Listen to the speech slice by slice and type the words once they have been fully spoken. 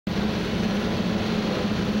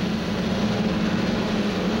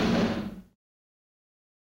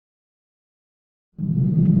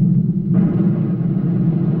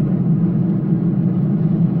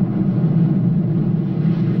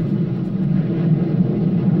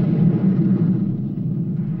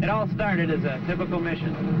It all started as a typical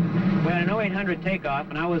mission. We had an 0800 takeoff,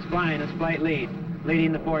 and I was flying as flight lead,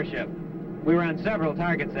 leading the four-ship. We were on several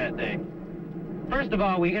targets that day. First of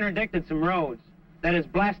all, we interdicted some roads, that is,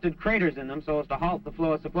 blasted craters in them so as to halt the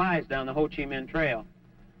flow of supplies down the Ho Chi Minh Trail.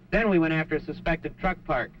 Then we went after a suspected truck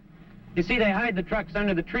park. You see, they hide the trucks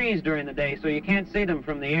under the trees during the day, so you can't see them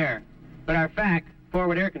from the air. But our FAC,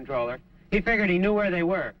 forward air controller, he figured he knew where they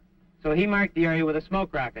were, so he marked the area with a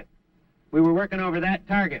smoke rocket. We were working over that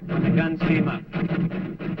target when the guns came up.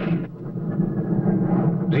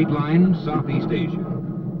 Dateline, Southeast Asia.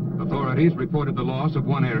 Authorities reported the loss of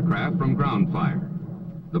one aircraft from ground fire.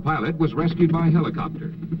 The pilot was rescued by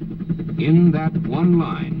helicopter. In that one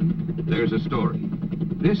line, there's a story.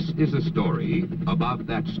 This is a story about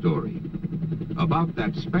that story. About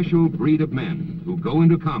that special breed of men who go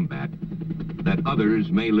into combat that others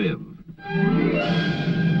may live.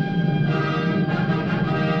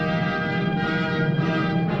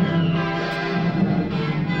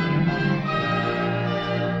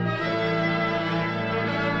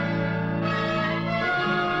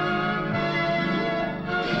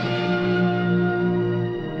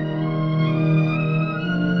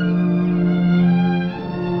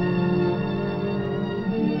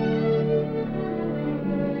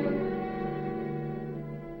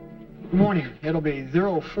 Morning. It'll be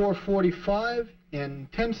 0445 in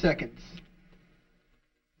 10 seconds.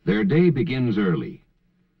 Their day begins early.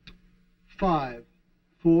 5,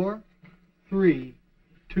 4, 3,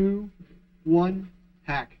 2, 1,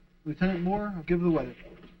 hack. Lieutenant Moore, I'll give the weather.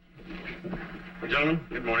 Well, gentlemen,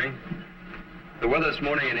 good morning. The weather this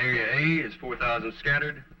morning in Area A is 4,000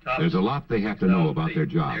 scattered. There's a lot they have to know about their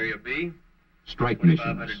job. Area B, strike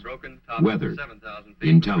missions, broken, weather, 7,000 feet,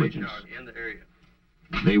 intelligence. in the area.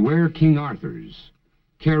 They wear King Arthurs,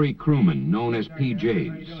 carry crewmen known as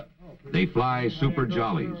PJs. They fly Super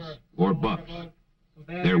Jollies or Buffs.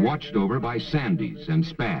 They're watched over by Sandies and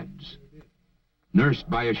Spads, nursed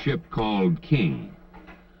by a ship called King.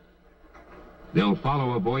 They'll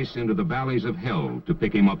follow a voice into the valleys of hell to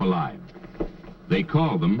pick him up alive. They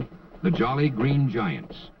call them the Jolly Green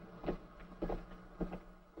Giants.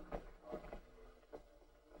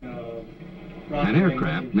 An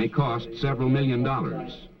aircraft may cost several $1 million,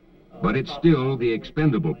 but it's still the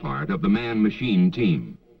expendable part of the man-machine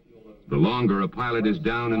team. The longer a pilot is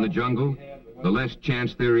down in the jungle, the less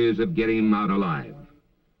chance there is of getting him out alive.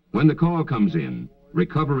 When the call comes in,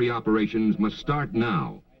 recovery operations must start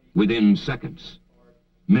now, within seconds.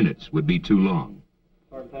 Minutes would be too long.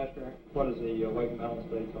 Sergeant Pastor, what is the weight and balance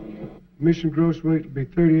dates on here? Mission gross weight will be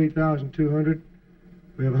 38,200.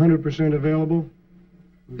 We have 100% available.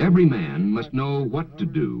 Every man must know what to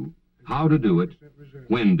do, how to do it,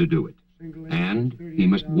 when to do it, and he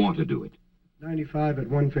must want to do it. 95 at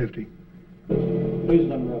 150. Please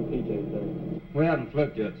number on PJ, sir. We haven't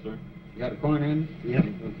flipped yet, sir. You got a coin in? Yep.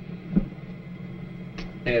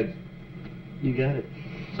 Heads. You got it.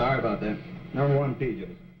 Sorry about that. Number one,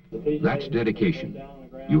 PJ. That's dedication.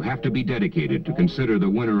 You have to be dedicated to consider the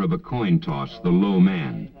winner of a coin toss the low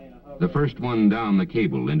man, the first one down the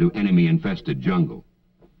cable into enemy-infested jungle.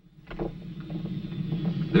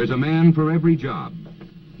 There's a man for every job,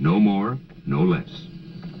 no more, no less.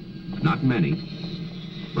 Not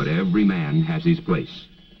many, but every man has his place.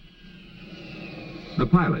 The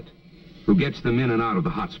pilot, who gets them in and out of the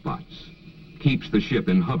hot spots, keeps the ship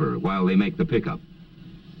in hover while they make the pickup.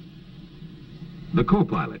 The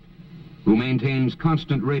co-pilot, who maintains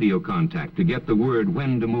constant radio contact to get the word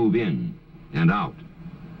when to move in and out,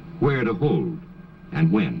 where to hold, and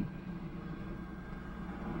when.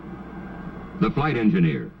 The flight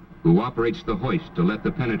engineer, who operates the hoist to let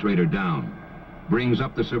the penetrator down, brings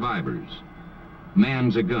up the survivors,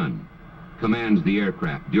 mans a gun, commands the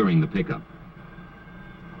aircraft during the pickup.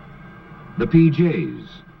 The PJs,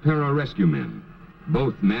 pararescue men,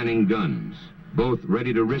 both manning guns, both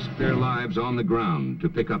ready to risk their lives on the ground to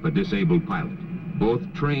pick up a disabled pilot, both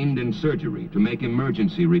trained in surgery to make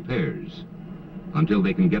emergency repairs until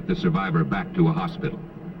they can get the survivor back to a hospital.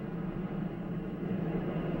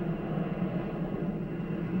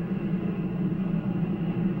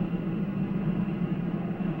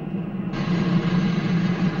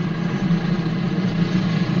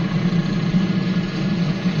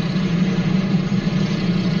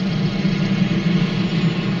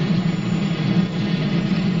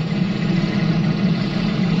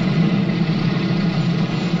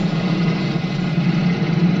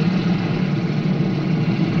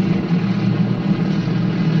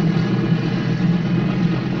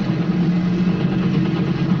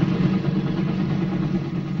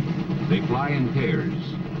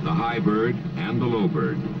 high bird and the low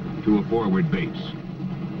bird to a forward base.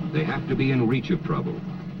 They have to be in reach of trouble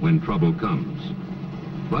when trouble comes.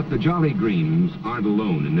 But the Jolly Greens aren't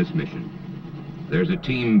alone in this mission. There's a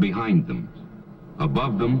team behind them,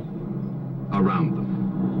 above them, around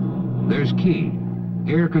them. There's King,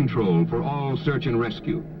 air control for all search and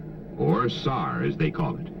rescue, or SAR as they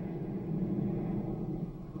call it.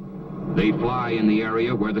 They fly in the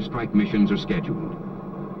area where the strike missions are scheduled.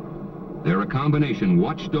 They're a combination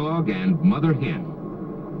watchdog and mother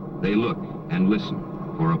hen. They look and listen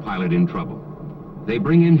for a pilot in trouble. They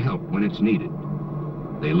bring in help when it's needed.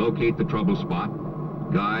 They locate the trouble spot,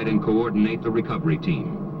 guide and coordinate the recovery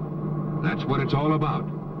team. That's what it's all about,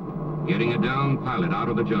 getting a downed pilot out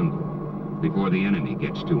of the jungle before the enemy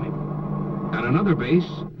gets to him. At another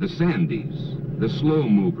base, the Sandies, the slow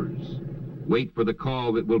movers, wait for the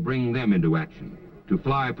call that will bring them into action, to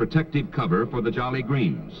fly protective cover for the Jolly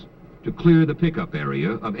Greens, to clear the pickup area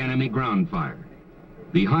of enemy ground fire.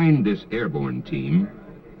 Behind this airborne team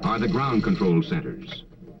are the ground control centers,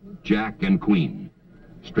 Jack and Queen,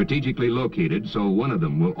 strategically located so one of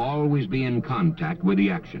them will always be in contact with the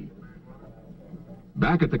action.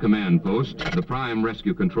 Back at the command post, the Prime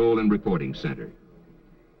Rescue Control and Reporting Center.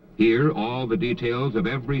 Here, all the details of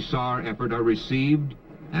every SAR effort are received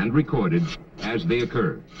and recorded as they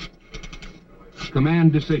occur.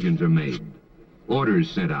 Command decisions are made, orders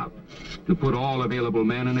sent out to put all available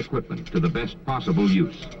men and equipment to the best possible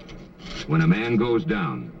use. When a man goes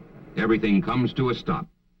down, everything comes to a stop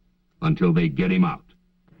until they get him out.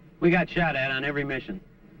 We got shot at on every mission.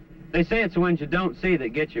 They say it's the ones you don't see that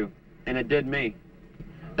get you, and it did me.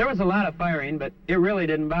 There was a lot of firing, but it really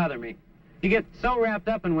didn't bother me. You get so wrapped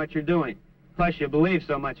up in what you're doing, plus you believe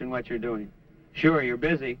so much in what you're doing. Sure, you're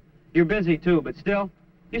busy. You're busy too, but still,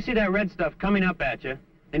 you see that red stuff coming up at you,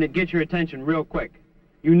 and it gets your attention real quick.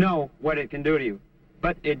 You know what it can do to you,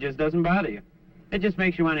 but it just doesn't bother you. It just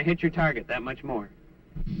makes you want to hit your target that much more.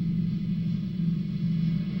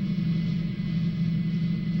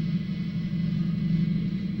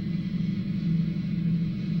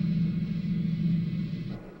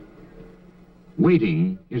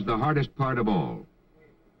 Waiting is the hardest part of all.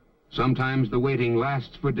 Sometimes the waiting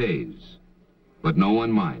lasts for days, but no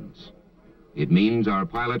one minds. It means our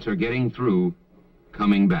pilots are getting through,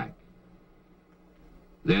 coming back.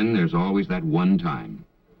 Then there's always that one time,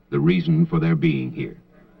 the reason for their being here.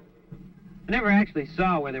 I never actually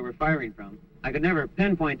saw where they were firing from. I could never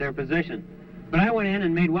pinpoint their position. But I went in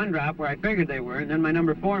and made one drop where I figured they were, and then my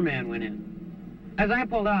number 4 man went in. As I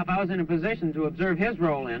pulled off, I was in a position to observe his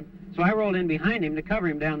roll in, so I rolled in behind him to cover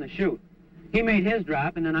him down the chute. He made his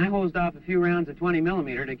drop, and then I hosed off a few rounds of 20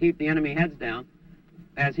 millimeter to keep the enemy heads down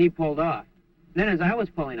as he pulled off. Then as I was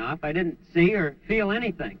pulling off, I didn't see or feel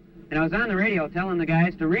anything. And I was on the radio telling the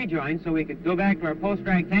guys to rejoin so we could go back to our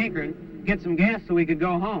post-strike tanker and get some gas so we could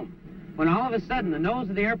go home. When all of a sudden, the nose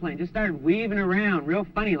of the airplane just started weaving around real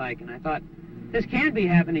funny-like, and I thought, this can't be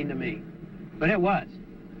happening to me. But it was.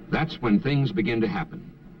 That's when things begin to happen.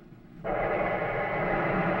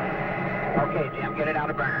 Okay, Jim, get it out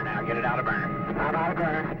of burner now. Get it out of burner. I'm out of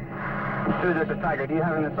burner. Stu, this is Tiger. Do you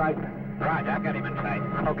have him in sight? Roger, I've got him in sight.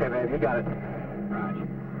 Okay, babe, you got it. Roger.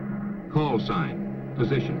 Call sign,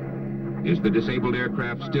 position. Is the disabled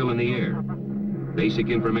aircraft still in the air? Basic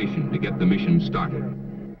information to get the mission started.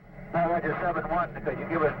 Roger, 7-1. Could you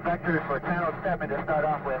give us vectors for channel stepping to start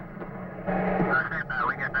off with?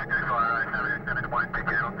 We get vectors for 7-1 for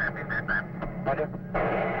channel stepping this time. Roger.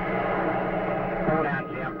 Hold down,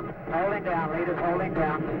 Jim. Holding down, leaders, holding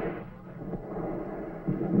down.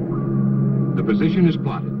 The position is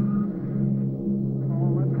plotted.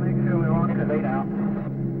 Let's make sure we won't get a lead out.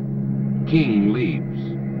 King leads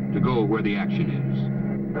to go where the action is.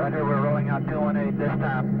 Roger, we're rolling out 218 this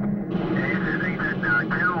time. This is Ethan,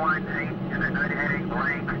 218, and the heading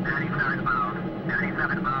blank, 97 miles.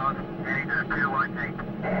 97 miles, heading to 218.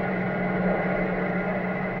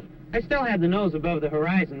 I still had the nose above the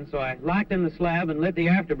horizon, so I locked in the slab and lit the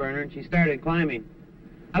afterburner, and she started climbing.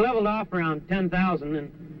 I leveled off around 10,000,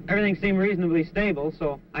 and everything seemed reasonably stable,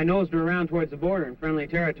 so I nosed her around towards the border in friendly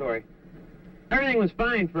territory. Everything was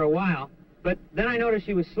fine for a while, but then I noticed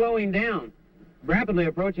she was slowing down, rapidly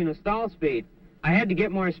approaching a stall speed. I had to get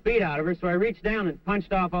more speed out of her, so I reached down and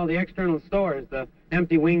punched off all the external stores, the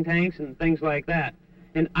empty wing tanks and things like that.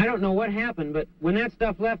 And I don't know what happened, but when that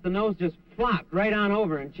stuff left, the nose just flopped right on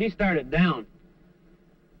over, and she started down.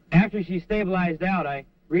 After she stabilized out, I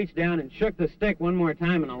reached down and shook the stick one more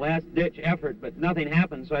time in a last-ditch effort, but nothing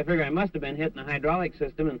happened, so I figured I must have been hitting the hydraulic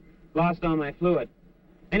system and lost all my fluid.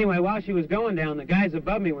 Anyway, while she was going down, the guys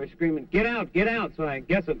above me were screaming, get out, so I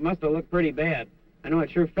guess it must have looked pretty bad. I know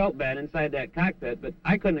it sure felt bad inside that cockpit, but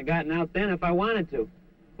I couldn't have gotten out then if I wanted to.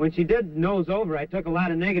 When she did nose over, I took a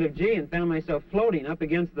lot of negative G and found myself floating up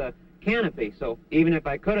against the canopy. So even if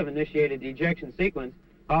I could have initiated the ejection sequence,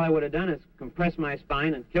 all I would have done is compress my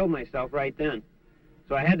spine and killed myself right then.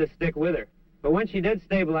 So I had to stick with her. But when she did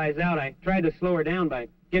stabilize out, I tried to slow her down by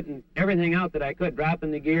getting everything out that I could,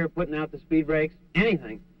 dropping the gear, putting out the speed brakes,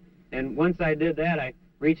 anything. And once I did that, I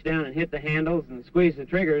reached down and hit the handles and squeezed the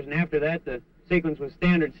triggers, and after that, the sequence was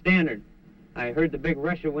standard. I heard the big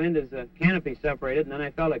rush of wind as the canopy separated, and then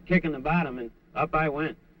I felt a kick in the bottom, and up I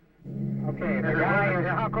went. Okay,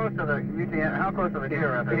 how close to the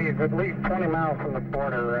deer? He's at least 20 miles from the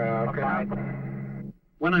border.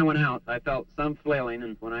 When I went out, I felt some flailing,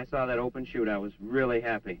 and when I saw that open chute, I was really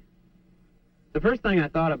happy. The first thing I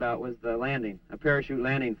thought about was the landing, a parachute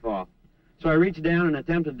landing fall. So I reached down and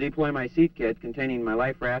attempted to deploy my seat kit containing my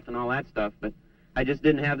life raft and all that stuff, but I just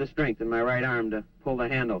didn't have the strength in my right arm to pull the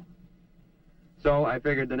handle. So I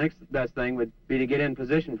figured the next best thing would be to get in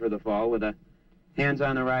position for the fall with the hands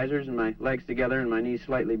on the risers and my legs together and my knees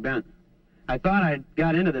slightly bent. I thought I'd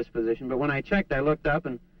got into this position, but when I checked, I looked up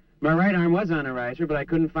and my right arm was on a riser, but I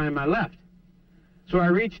couldn't find my left. So I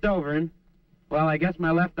reached over and, well, I guess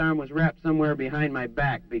my left arm was wrapped somewhere behind my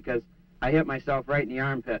back because I hit myself right in the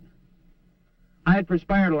armpit. I had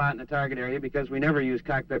perspired a lot in the target area because we never use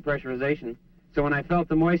cockpit pressurization. So when I felt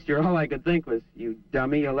the moisture, all I could think was, you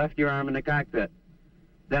dummy, you left your arm in the cockpit.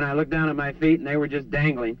 Then I looked down at my feet and they were just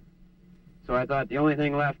dangling. So I thought the only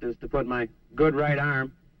thing left is to put my good right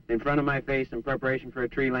arm in front of my face in preparation for a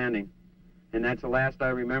tree landing. And that's the last I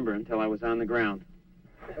remember until I was on the ground.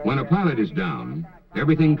 When a pilot is down,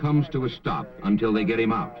 everything comes to a stop until they get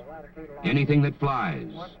him out. Anything that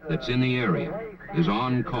flies, that's in the area, is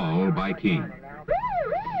on call by King.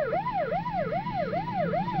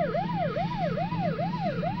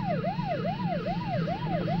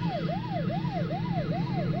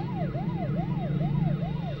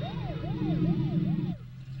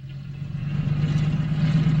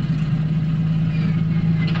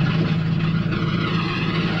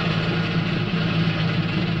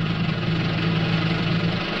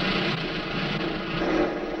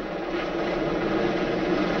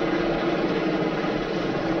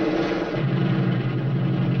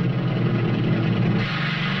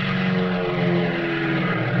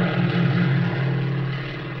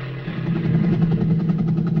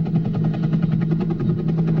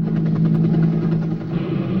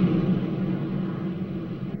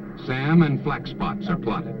 And flak spots are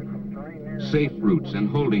plotted. Safe routes and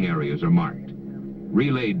holding areas are marked,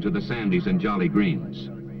 relayed to the Sandies and Jolly Greens. Base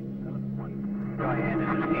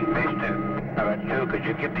 2. All right, 2, could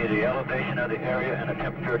you give me the elevation of the area and the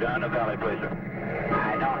temperature down the valley, please, sir?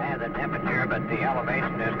 I don't have the temperature, but the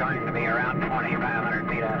elevation is going to be around 2,500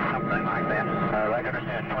 feet, something like that. All right, I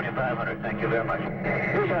understand. 2,500. Thank you very much.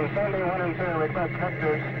 Houston, Sandy 1 and 2, request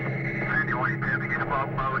vectors. Sandy 1 and 2, begin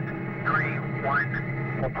above mode 3, 1.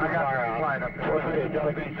 I got a flight up there.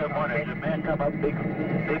 Jolly Green 7-1. Has the man come up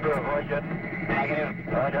deeper a voice yet? Negative.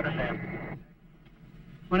 All right, I understand.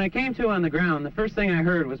 When I came to on the ground, the first thing I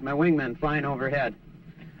heard was my wingmen flying overhead.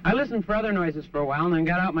 I listened for other noises for a while and then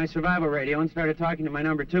got out my survival radio and started talking to my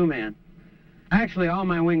number 2 man. Actually, all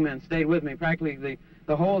my wingmen stayed with me practically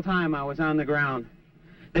the whole time I was on the ground.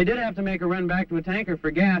 They did have to make a run back to a tanker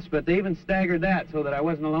for gas, but they even staggered that so that I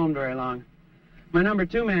wasn't alone very long. My number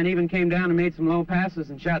 2 man even came down and made some low passes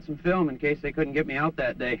and shot some film in case they couldn't get me out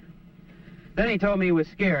that day. Then he told me he was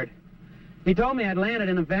scared. He told me I'd landed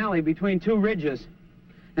in a valley between 2 ridges,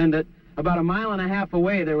 and that about 1.5 miles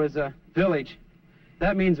away there was a village.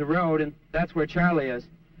 That means a road, and that's where Charlie is.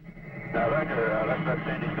 Roger, let's let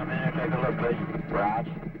Sandies come in and take a look, please. Raj.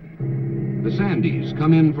 The Sandies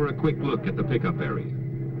come in for a quick look at the pickup area.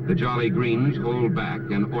 The Jolly Greens hold back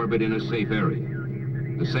and orbit in a safe area.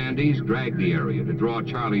 The Sandies drag the area to draw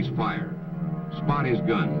Charlie's fire, spot his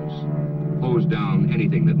guns, hose down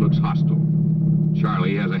anything that looks hostile.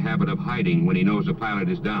 Charlie has a habit of hiding when he knows a pilot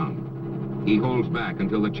is down. He holds back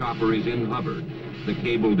until the chopper is in hover, the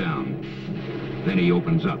cable down. Then he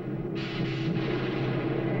opens up. Okay,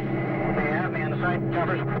 have me in the sight,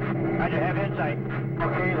 covers. Roger, have insight.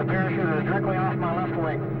 Okay, the parachute is directly off my left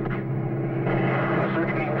wing.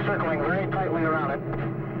 Circling very tightly around it.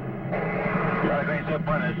 Jolly Green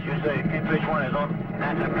 7-1, as you say, Kingfish 1 is on.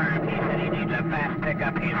 That's a firm. He said he needs a fast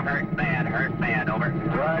pickup. He's hurt bad, over.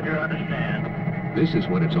 Roger, understand. This is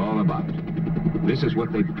what it's all about. This is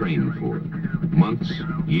what they've trained for. Months,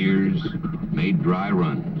 years, made dry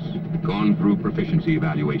runs, gone through proficiency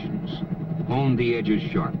evaluations, honed the edges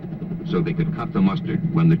sharp so they could cut the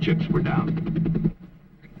mustard when the chips were down.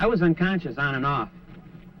 I was unconscious on and off.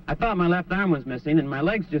 I thought my left arm was missing, and my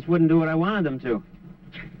legs just wouldn't do what I wanted them to.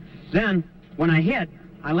 Then, when I hit,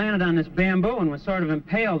 I landed on this bamboo and was sort of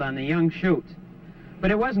impaled on the young shoots.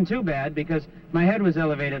 But it wasn't too bad because my head was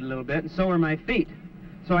elevated a little bit, and so were my feet.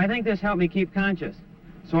 So I think this helped me keep conscious.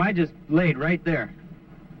 So I just laid right there.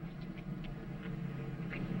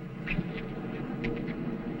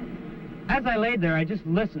 As I laid there, I just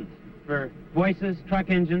listened for voices, truck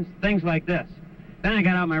engines, things like this. Then I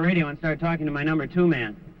got out my radio and started talking to my number 2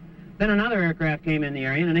 man. Then another aircraft came in the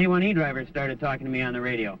area, and an A1E driver started talking to me on the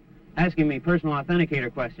radio, asking me personal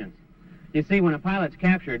authenticator questions. You see, when a pilot's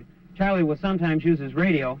captured, Charlie will sometimes use his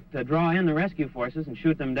radio to draw in the rescue forces and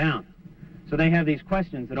shoot them down. So they have these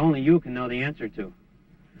questions that only you can know the answer to.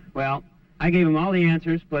 Well, I gave him all the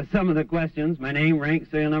answers, plus some of the questions, my name, rank,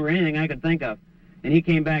 serial number, anything I could think of. And he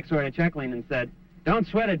came back sort of chuckling and said, "Don't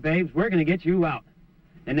sweat it, babes, we're going to get you out."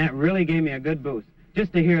 And that really gave me a good boost,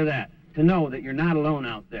 just to hear that, to know that you're not alone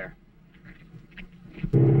out there.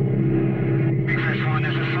 First one,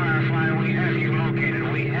 this is Firefly. We have you located.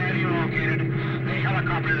 We have you located. The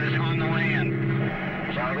helicopter is on the way in.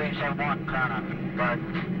 Charlie, 7-1, Crown on guard.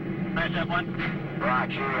 Right, 7-1.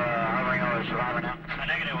 Roger, you hovering over the survivor now?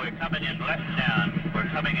 Negative, we're coming in left down. We're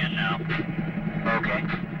coming in now. Okay.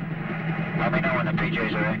 Let me know when the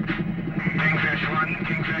PJs are in. Kingfish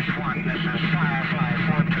 1, this is Firefly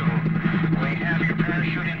 4-2. We have your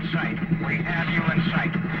parachute in sight. We have you in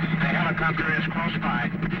sight. The helicopter is close by.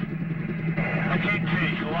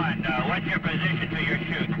 Kingfish 1, what's your position to your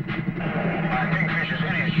chute? Kingfish is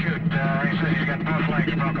in his chute. He says he's got both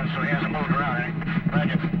legs broken, so he hasn't moved around any.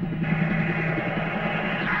 Roger.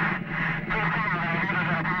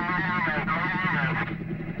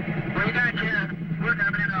 We got you. We're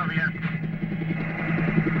coming in over you.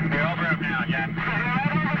 You're over him now, Jack.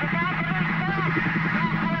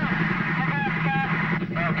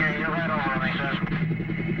 Okay, you're right over him, he says.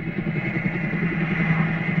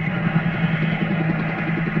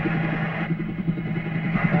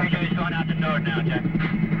 PJ's going out the door now, Jack.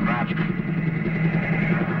 Roger.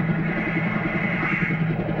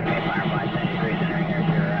 Firefly 73 entering here,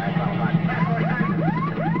 sure. 12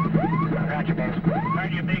 Roger, base. Turn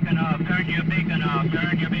your beacon off, turn your beacon off,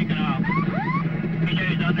 turn your beacon off.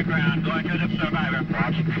 PJ's on the ground, going to the survivor.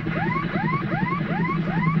 Roger.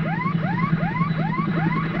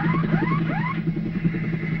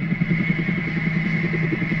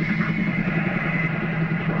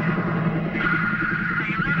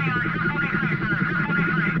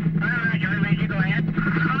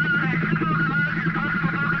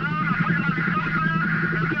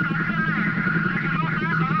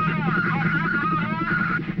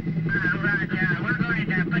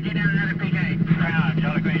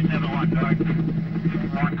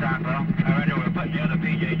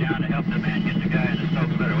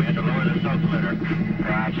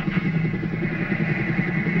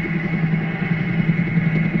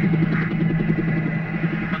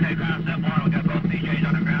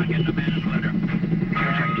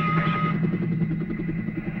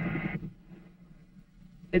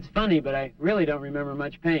 It's funny, but I really don't remember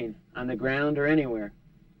much pain on the ground or anywhere.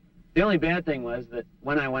 The only bad thing was that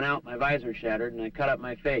when I went out, my visor shattered and I cut up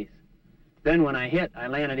my face. Then when I hit, I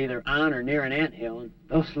landed either on or near an anthill, and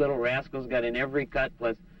those little rascals got in every cut,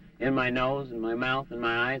 plus in my nose and my mouth and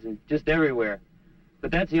my eyes and just everywhere.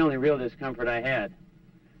 But that's the only real discomfort I had.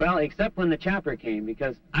 Well, except when the chopper came,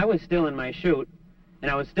 because I was still in my chute, and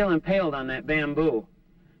I was still impaled on that bamboo.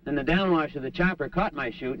 And the downwash of the chopper caught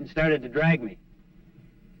my chute and started to drag me.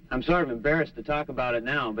 I'm sort of embarrassed to talk about it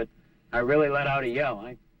now, but I really let out a yell.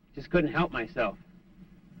 I just couldn't help myself.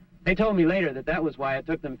 They told me later that that was why it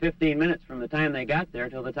took them 15 minutes from the time they got there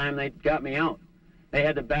till the time they got me out. They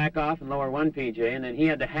had to back off and lower one PJ, and then he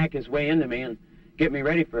had to hack his way into me and get me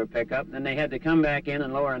ready for a pickup. Then they had to come back in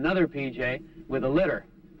and lower another PJ with a litter.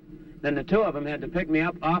 Then the two of them had to pick me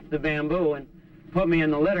up off the bamboo and put me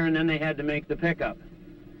in the litter, and then they had to make the pickup.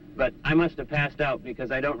 But I must have passed out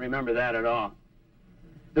because I don't remember that at all.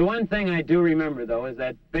 The one thing I do remember, though, is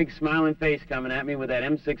that big smiling face coming at me with that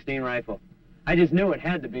M16 rifle. I just knew it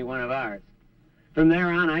had to be one of ours. From there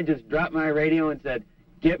on, I just dropped my radio and said,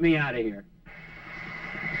 "Get me out of here."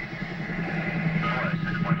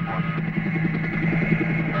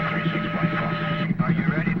 Are you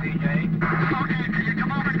ready, PJ? Okay, can you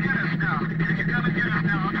come over and get us now? Can you come and get us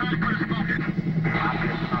now? I'll try to put a smoke in. Copy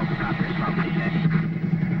your smoke, PJ.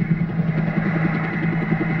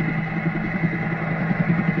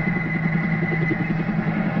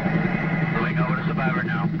 Moving over to survivor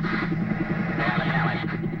now.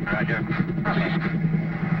 Roger. Okay.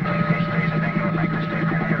 These days, I think I would like to stay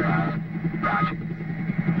down here.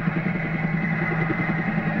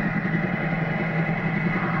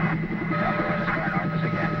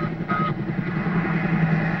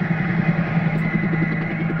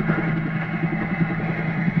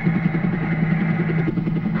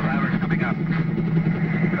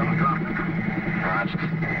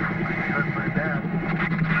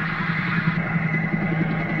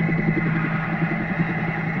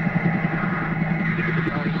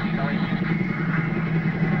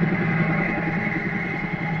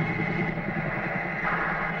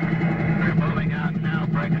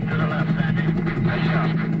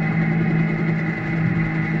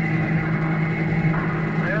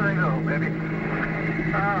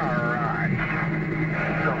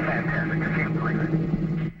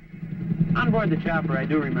 On board the chopper, I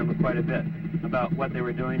do remember quite a bit about what they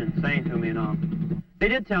were doing and saying to me and all. They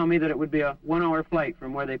did tell me that it would be a 1-hour flight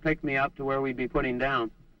from where they picked me up to where we'd be putting down.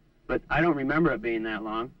 But I don't remember it being that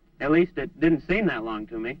long. At least it didn't seem that long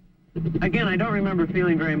to me. Again, I don't remember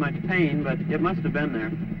feeling very much pain, but it must have been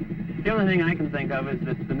there. The only thing I can think of is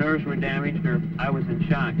that the nerves were damaged or I was in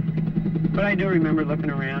shock. But I do remember looking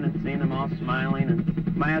around and seeing them all smiling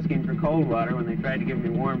and my asking for cold water when they tried to give me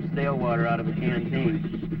warm, stale water out of a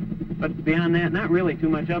canteen. But beyond that, not really too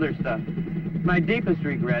much other stuff. My deepest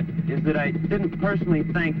regret is that I didn't personally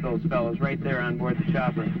thank those fellows right there on board the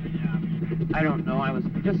chopper. I don't know, I was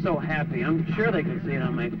just so happy. I'm sure they could see it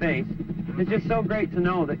on my face. It's just so great to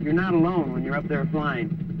know that you're not alone when you're up there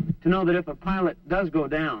flying. To know that if a pilot does go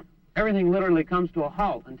down, everything literally comes to a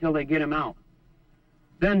halt until they get him out.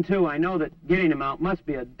 Then, too, I know that getting him out must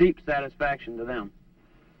be a deep satisfaction to them.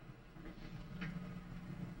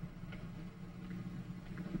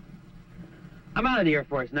 I'm out of the Air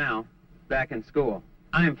Force now, back in school.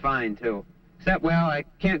 I'm fine, too. Except, well, I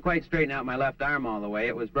can't quite straighten out my left arm all the way.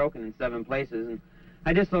 It was broken in 7 places, and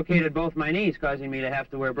I dislocated both my knees, causing me to have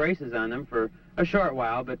to wear braces on them for a short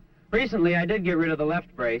while. But recently, I did get rid of the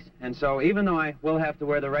left brace, and so even though I will have to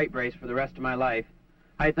wear the right brace for the rest of my life,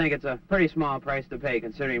 I think it's a pretty small price to pay,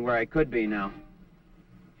 considering where I could be now.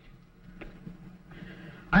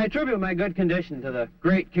 I attribute my good condition to the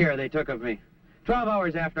great care they took of me. 12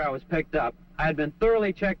 hours after I was picked up, I had been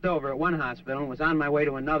thoroughly checked over at one hospital and was on my way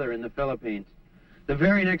to another in the Philippines. The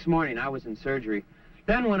very next morning, I was in surgery.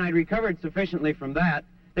 Then, when I'd recovered sufficiently from that,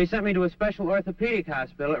 they sent me to a special orthopedic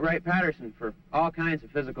hospital at Wright-Patterson for all kinds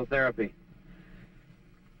of physical therapy.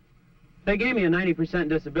 They gave me a 90%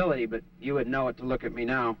 disability, but you would know it to look at me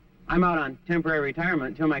now. I'm out on temporary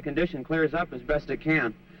retirement until my condition clears up as best it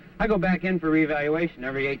can. I go back in for reevaluation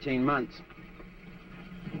every 18 months.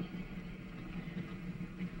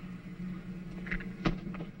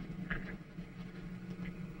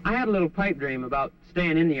 I had a little pipe dream about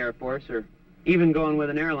staying in the Air Force or even going with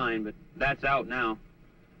an airline, but that's out now.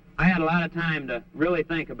 I had a lot of time to really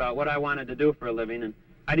think about what I wanted to do for a living, and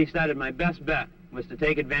I decided my best bet was to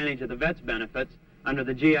take advantage of the vets' benefits under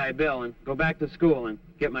the GI Bill and go back to school and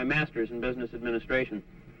get my master's in business administration.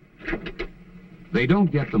 They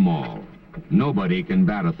don't get them all. Nobody can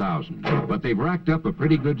bat 1,000, but they've racked up a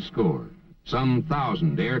pretty good score. Some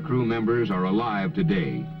 1,000 aircrew members are alive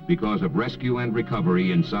today because of rescue and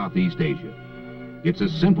recovery in Southeast Asia. It's a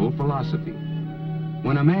simple philosophy.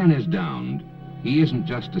 When a man is downed, he isn't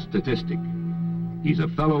just a statistic. He's a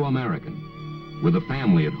fellow American with a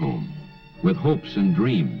family at home, with hopes and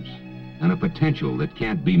dreams, and a potential that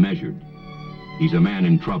can't be measured. He's a man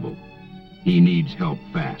in trouble. He needs help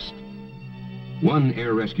fast. One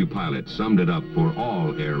air rescue pilot summed it up for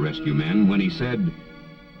all air rescue men when he said,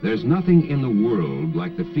 "There's nothing in the world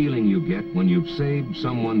like the feeling you get when you've saved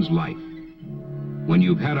someone's life, when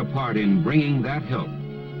you've had a part in bringing that help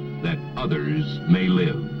that others may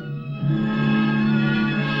live."